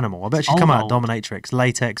 She's an animal. I bet she'd come out dominatrix,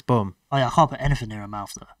 latex, boom. Oh yeah, I can't put anything near her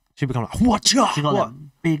mouth though. She'd become like, what? She got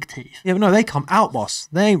them big teeth. Yeah, but no, they come out, boss.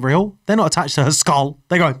 They ain't real. They're not attached to her skull.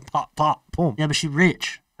 They go pop, pop, boom. Yeah, but she's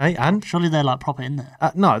rich. Hey, and? Surely they're like proper in there.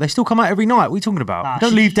 No, they still come out every night. What are you talking about?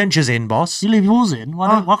 Don't leave dentures in, boss. You leave yours in.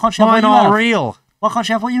 Why can't she have what you have? Mine are real. Why can't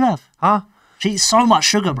she have what you have? Huh? She eats so much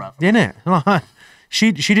sugar, bro. Didn't it?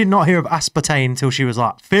 She did not hear of aspartame until she was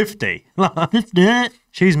like 50. 50?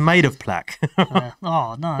 She's made of plaque.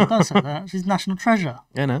 Oh, no, don't say that. She's national treasure.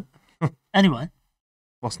 Yeah, no. Anyway.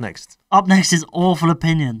 What's next? Up next is awful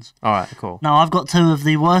opinions. All right, cool. Now, I've got two of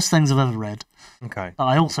the worst things I've ever read. Okay. That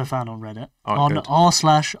I also found on Reddit. Right, on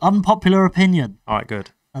r/unpopular opinion. All right,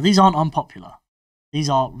 good. Now, these aren't unpopular. These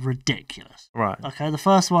are ridiculous. Right. Okay, the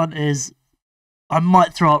first one is... I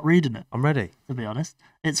might throw up reading it. I'm ready. To be honest.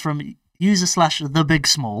 It's from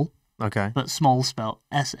user/thebigsmall. Okay. But small spelled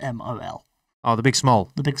SMOL. Oh, the big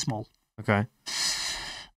small. The big small. Okay.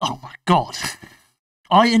 Oh my god.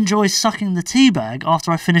 I enjoy sucking the tea bag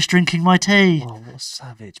after I finish drinking my tea. Oh, what a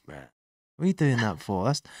savage, man. What are you doing that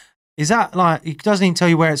for? Is that like, it doesn't even tell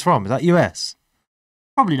you where it's from. Is that US?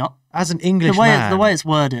 Probably not. As an English man. The way it's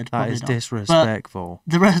worded, that is disrespectful.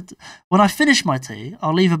 But the rest, when I finish my tea,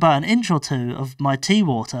 I'll leave about an inch or two of my tea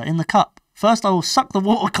water in the cup. First, I will suck the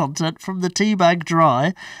water content from the tea bag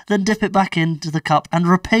dry, then dip it back into the cup and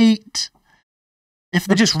repeat.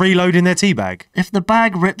 They're just reloading their tea bag. If the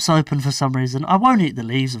bag rips open for some reason, I won't eat the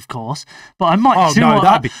leaves, of course, but I might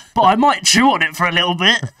I might chew on it for a little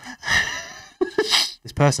bit.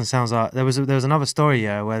 This person sounds like there was another story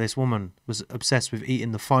where this woman was obsessed with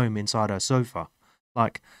eating the foam inside her sofa,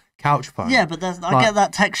 like couch foam. Yeah, but I get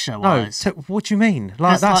that texture wise. No, what do you mean?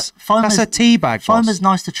 Like that's a tea bag. Foam is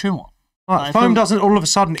nice to chew on. Like, foam doesn't all of a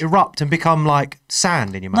sudden erupt and become like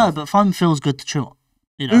sand in your mouth. No, but foam feels good to chew on.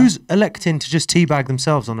 You know? Who's electing to just teabag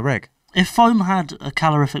themselves on the reg? If foam had a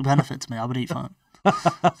calorific benefit to me, I would eat foam.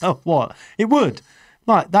 What? It would.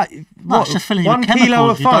 Like that. No, it's just filling 1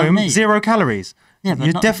 kilo of foam, 0 calories. Yeah, but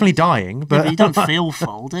you're definitely dying. But you don't feel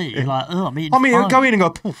full, do you? You're like, oh, I'm eating foam. Go in and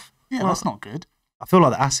go poof. Yeah, that's not good. I feel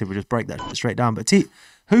like the acid would just break that straight down. But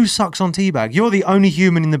who sucks on teabag? You're the only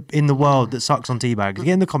human in the world that sucks on teabag. Get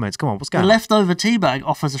in the comments. Come on, what's going on? The leftover teabag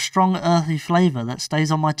offers a strong, earthy flavour that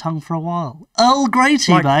stays on my tongue for a while. Earl Grey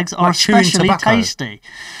teabags are especially tasty.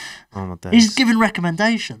 Oh my days. He's giving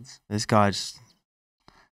recommendations. This guy just...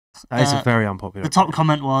 That is a very unpopular. The top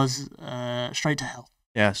comment was straight to hell.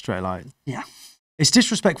 Yeah, straight like. Yeah. It's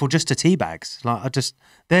disrespectful just to teabags. Like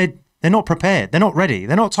they're not prepared. They're not ready.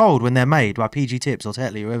 They're not told when they're made by PG Tips or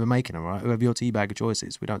Tetley, whoever making them, right? Whoever your teabag of choice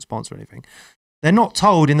is. We don't sponsor anything. They're not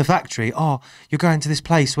told in the factory, oh, you're going to this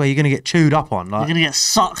place where you're going to get chewed up on. Like, you're going to get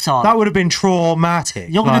sucked on. That would have been traumatic.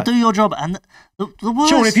 You're going to do your job, and the worst...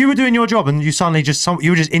 Sean, if you were doing your job and you suddenly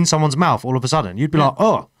you were just in someone's mouth all of a sudden, you'd be like,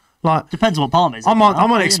 oh. Like, depends on what part it is. I'm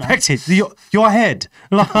unexpected. You know. Your head.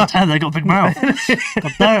 Like, damn, they got a big mouth.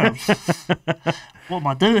 God damn. What am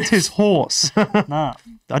I doing? It's his horse. Nah.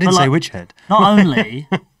 I didn't say which head. Not only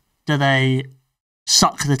do they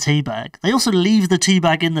suck the tea bag, they also leave the tea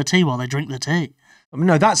bag in the tea while they drink the tea. I mean,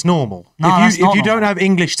 no, that's normal. No, if you don't have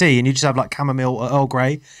English tea and you just have like chamomile or Earl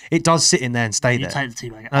Grey, it does sit in there and stay there. You take the tea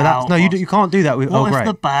bag out. No, you can't do that with Earl Grey. What if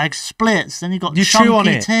the bag splits? Then you've got you chunky chew on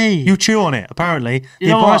it. tea. You chew on it, apparently.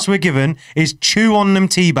 The advice we're given is chew on them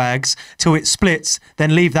tea bags till it splits,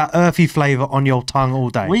 then leave that earthy flavour on your tongue all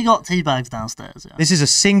day. We got tea bags downstairs. Yeah. This is a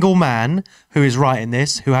single man who is writing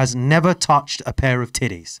this, who has never touched a pair of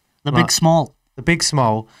titties. The big small. The big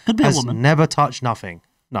small could be has a woman. Never touched nothing.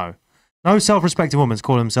 No. No self-respecting woman's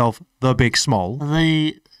call himself the big small.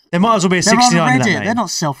 There might as well be a 69 in that name. They're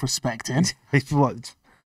not self-respecting.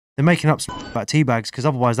 They're making up about tea bags because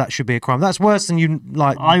otherwise that should be a crime. That's worse than you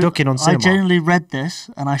ducking on cinema. I genuinely read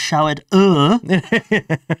this and I shouted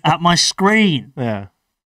at my screen. Yeah.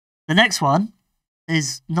 The next one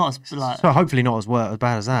is not as so hopefully not as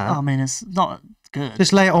bad as that. I mean, it's not good.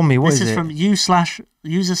 Just lay it on me. What is it? This is from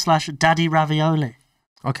user/Daddy Ravioli.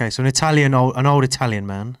 Okay, so an old Italian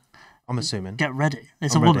man. I'm assuming. Get ready.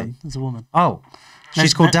 It's a woman. It's a woman. Oh,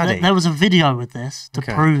 she's called Daddy. There was a video with this to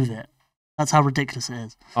prove it. That's how ridiculous it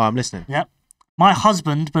is. Oh, I'm listening. Yep. My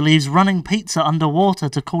husband believes running pizza underwater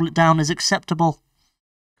to cool it down is acceptable.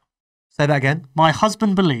 Say that again. My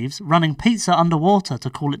husband believes running pizza underwater to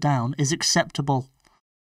cool it down is acceptable.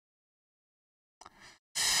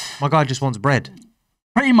 My guy just wants bread.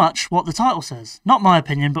 Pretty much what the title says. Not my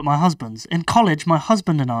opinion, but my husband's. In college, my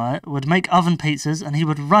husband and I would make oven pizzas and he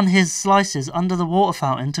would run his slices under the water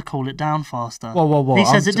fountain to cool it down faster. Whoa. He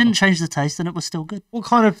says it didn't change the taste and it was still good. What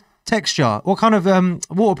kind of texture? What kind of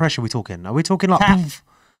water pressure are we talking? Are we talking like... Poof,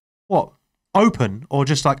 what? Open or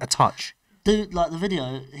just like a touch? Dude, like the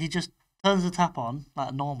video, he just turns the tap on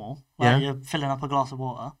like normal. Like you're filling up a glass of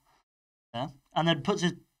water. Yeah. And then puts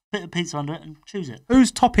a bit of pizza under it and chews it.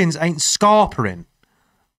 Whose toppings ain't scarpering?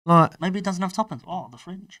 Like, maybe it doesn't have toppings. Oh, the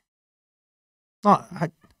fringe. I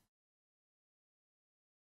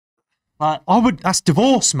would. That's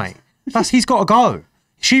divorce, mate. He's got to go.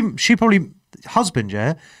 She probably husband,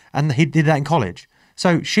 yeah, and he did that in college.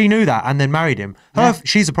 So she knew that and then married him.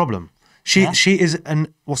 She's a problem. She is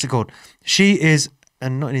an what's it called? She is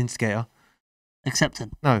not an instigator.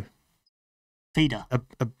 Accepting. No. Feeder.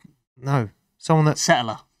 No. Someone that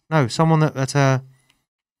settler. No, someone that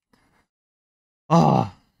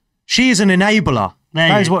she is an enabler.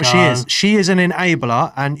 That is what she is. She is an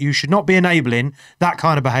enabler, and you should not be enabling that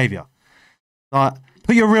kind of behaviour. Like,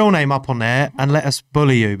 put your real name up on there and let us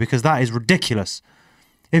bully you, because that is ridiculous.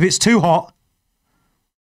 If it's too hot,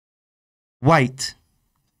 wait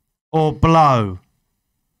or blow.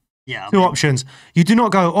 Yeah. Two options. You do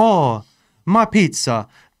not go, oh, my pizza,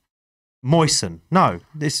 moisten. No.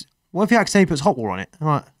 What if you accidentally puts hot water on it?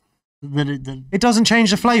 Like, it doesn't change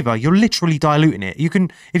the flavour. You're literally diluting it.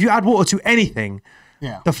 If you add water to anything,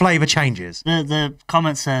 the flavour changes. The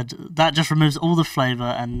comment said that just removes all the flavour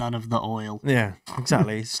and none of the oil. Yeah,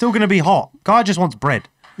 exactly. It's still going to be hot. Guy just wants bread.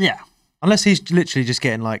 Yeah. Unless he's literally just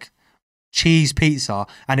getting like cheese pizza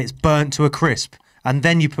and it's burnt to a crisp and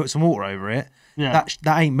then you put some water over it. Yeah.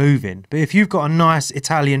 That ain't moving. But if you've got a nice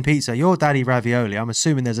Italian pizza, your daddy ravioli, I'm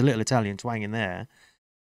assuming there's a little Italian twang in there.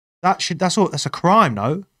 That's a crime,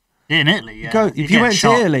 no? In Italy, yeah. If you went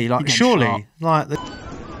to Italy, like surely, like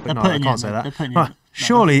I can't say that.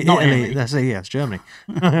 Surely Italy. That's it's Germany.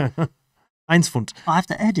 Einsfund. I have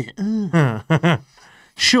to edit.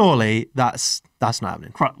 Surely that's not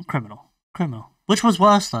happening. Criminal. Which was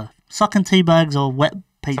worse though? Sucking tea bags or wet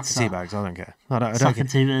pizza? Sucking tea bags. I don't care. I don't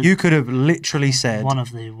care. You could have literally said one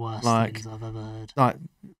of the worst things I've ever heard. Like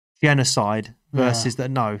genocide versus that.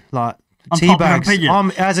 No, like. Tea bags.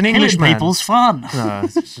 As an Englishman, people's fun.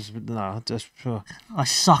 Sure. I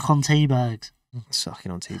suck on tea bags.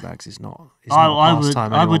 Sucking on tea bags is not.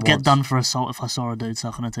 I would get done for assault if I saw a dude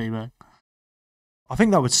sucking a tea bag. I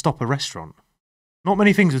think that would stop a restaurant. Not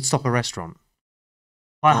many things would stop a restaurant.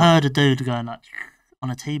 I heard a dude going like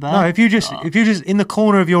on a tea bag. No, if you just in the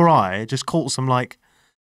corner of your eye just caught some like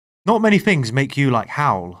not many things make you like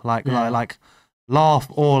howl, like laugh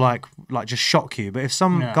or like just shock you. But if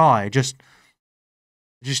some guy just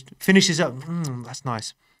finishes up, that's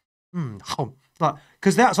nice. Oh, like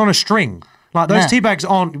because that's on a string. Like those tea bags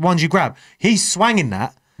aren't ones you grab. He's swanging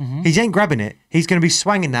that. He ain't grabbing it. He's going to be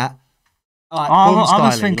swanging that. Like, I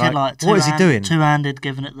was thinking like what is he doing? Two-handed,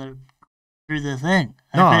 giving it through the thing.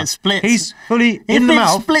 And if it splits, he's fully in the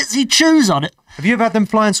mouth. If it splits, he chews on it. Have you ever had them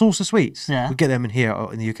flying saucer sweets? Yeah, we get them in here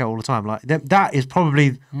in the UK all the time. Like that is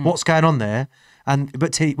probably what's going on there.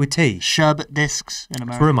 But with tea, sherbet discs in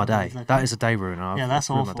America. It's ruined my day. That is a day ruiner. Yeah, that's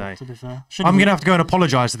awful. To be fair, I'm gonna have to go and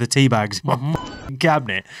apologise to the tea bags.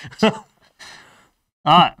 Cabinet. All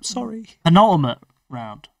right. Sorry. Penultimate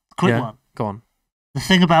round. Quick one. Go on. The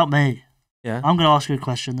thing about me. Yeah. I'm going to ask you a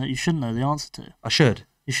question that you shouldn't know the answer to. I should.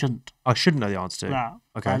 You shouldn't. I shouldn't know the answer to. No.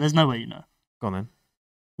 Okay. There's no way you know. Go on then.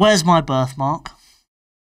 Where's my birthmark?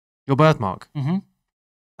 Your birthmark?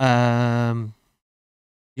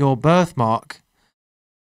 Your birthmark.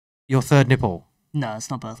 Your third nipple. No, it's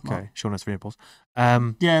not birthmark. Okay. Sean has 3 nipples.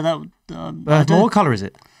 Yeah, that. Birthmark. What colour is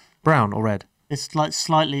it? Brown or red? It's like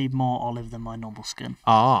slightly more olive than my normal skin.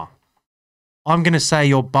 Ah. I'm going to say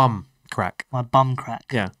your bum crack. My bum crack?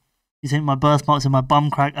 Yeah. You think my birthmark's in my bum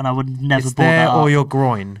crack and I would never it's brought there that up? Or your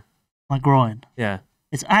groin? My groin? Yeah.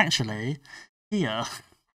 It's actually here.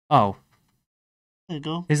 Oh. There you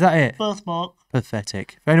go. Is that it? Birthmark.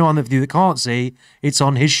 Pathetic. For anyone of you that can't see, it's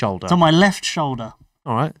on his shoulder. It's on my left shoulder.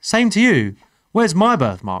 All right. Same to you. Where's my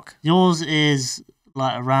birthmark? Yours is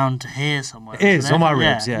like around here somewhere. It is on my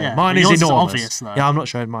ribs. Yeah. Mine is enormous. Obvious, though. Yeah, I'm not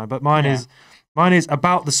showing mine, but mine is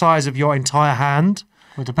about the size of your entire hand.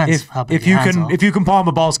 Well, it depends how big if you can palm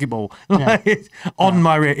a basketball on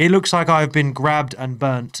my rib, it looks like I've been grabbed and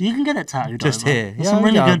burnt. You can get it tattooed just here. There's some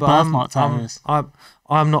really good birthmark tattoos.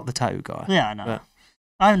 I'm not the tattoo guy. Yeah, I know. But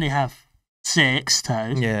I only have 6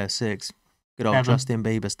 tattoos. Yeah, 6. Good old 7. Justin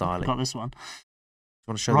Bieber style. Got this one.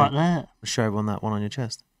 You want to show right there? Show everyone that one on your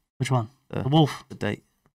chest. Which one? The wolf. The date.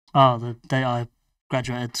 Oh, the day I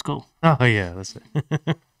graduated school. Oh yeah, that's it.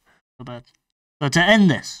 Not bad. So to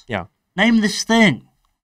end this, name this thing.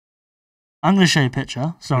 I'm going to show you a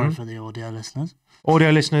picture. Sorry for the audio listeners. Audio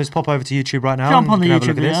listeners, pop over to YouTube right now. Jump on the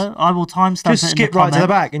YouTube video. I will timestamp it. Just skip right to the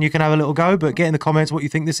back and you can have a little go, but get in the comments what you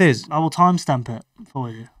think this is. I will timestamp it for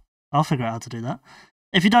you. I'll figure out how to do that.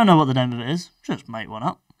 If you don't know what the name of it is, just make one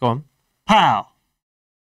up. Go on. Pow!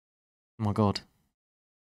 Oh my god.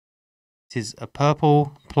 It is a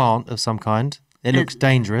purple plant of some kind. It looks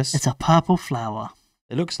dangerous. It's a purple flower.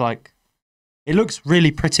 It looks really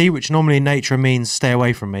pretty, which normally in nature means stay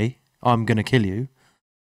away from me. I'm going to kill you.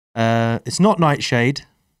 It's not nightshade.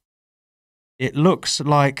 It looks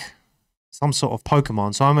like some sort of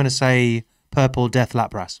Pokemon, so I'm going to say purple death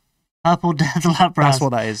lapras. Purple death lapras. That's what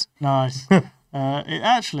that is. Nice. It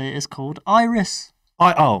actually is called iris.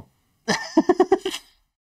 I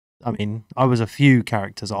mean, I was a few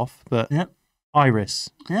characters off, but iris.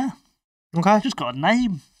 Yeah. Okay. Just got a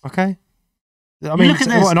name. Okay. I mean, look at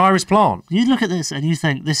this. What, an iris plant? You look at this and you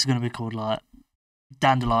think this is going to be called like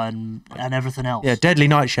dandelion and everything else. Yeah, deadly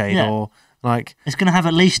nightshade or like... It's going to have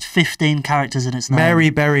at least 15 characters in its name. Mary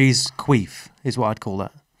Berry's queef is what I'd call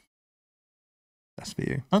that. That's for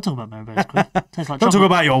you. Don't talk about Mary Berry's queef. Tastes like Don't talk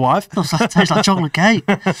about your wife. Tastes like chocolate cake.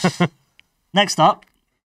 Next up,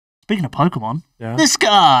 speaking of Pokemon, this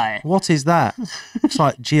guy. What is that? It's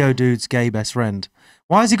like Geodude's gay best friend.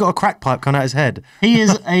 Why has he got a crack pipe coming out his head? He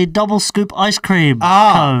is a double scoop ice cream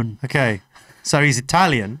cone. Okay. So he's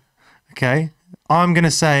Italian. Okay. I'm going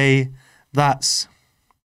to say that's...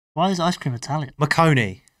 Why is ice cream Italian?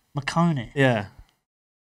 Macone. Macone. Yeah.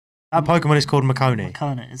 That Pokemon is called Macone.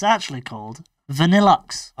 Macone. It's actually called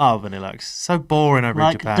Vanillux. Oh, Vanillux. So boring over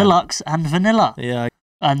in Japan. Like Deluxe and Vanilla. Yeah.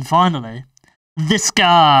 And finally, this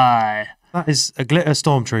guy. That is a glitter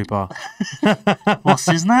stormtrooper.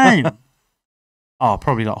 What's his name? Oh,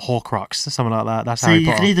 probably like Horcrux, something like that. That's so Harry you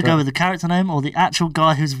can either go with the character name or the actual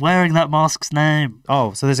guy who's wearing that mask's name.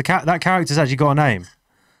 Oh, so there's that character's actually got a name.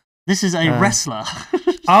 This is a wrestler.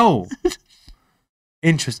 Oh,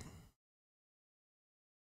 interesting.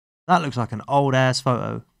 That looks like an old ass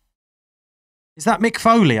photo. Is that Mick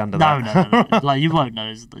Foley under that? No. Like you won't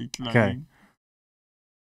know. Okay.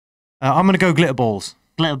 I'm gonna go glitter balls.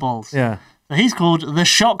 Glitter balls. Yeah. So he's called the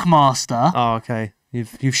Shockmaster. Oh, okay.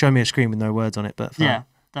 You've shown me a screen with no words on it, but I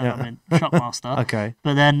mean Shockmaster. Okay.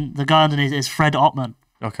 But then the guy underneath is Fred Ottman.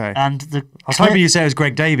 Okay. And I was hoping you said it was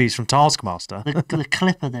Greg Davies from Taskmaster. The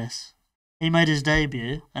clip of this, he made his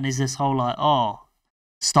debut, and he's this whole like,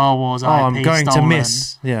 Star Wars IP. Oh, I'm going stolen. to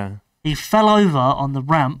miss. Yeah. He fell over on the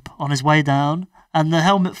ramp on his way down, and the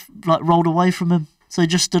helmet rolled away from him. So he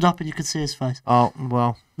just stood up and you could see his face. Oh,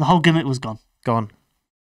 well. The whole gimmick was gone. Gone.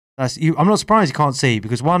 I'm not surprised you can't see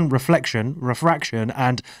because one, refraction,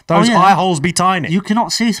 and those eye holes be tiny. You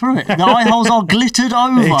cannot see through it. The eye holes are glittered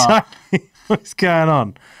over. Exactly. What's going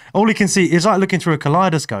on? All you can see is like looking through a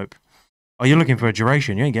kaleidoscope. Oh, you're looking for a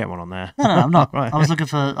duration. You ain't get one on there. No, I'm not. Right.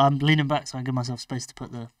 I'm leaning back so I can give myself space to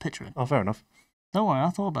put the picture in. Oh, fair enough. Don't worry, I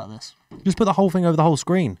thought about this. Just put the whole thing over the whole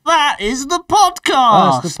screen. That is the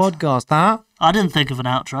podcast. That's the podcast. That? I didn't think of an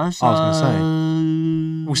outro, so... I was going to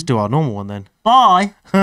say. We'll just do our normal one then. Bye.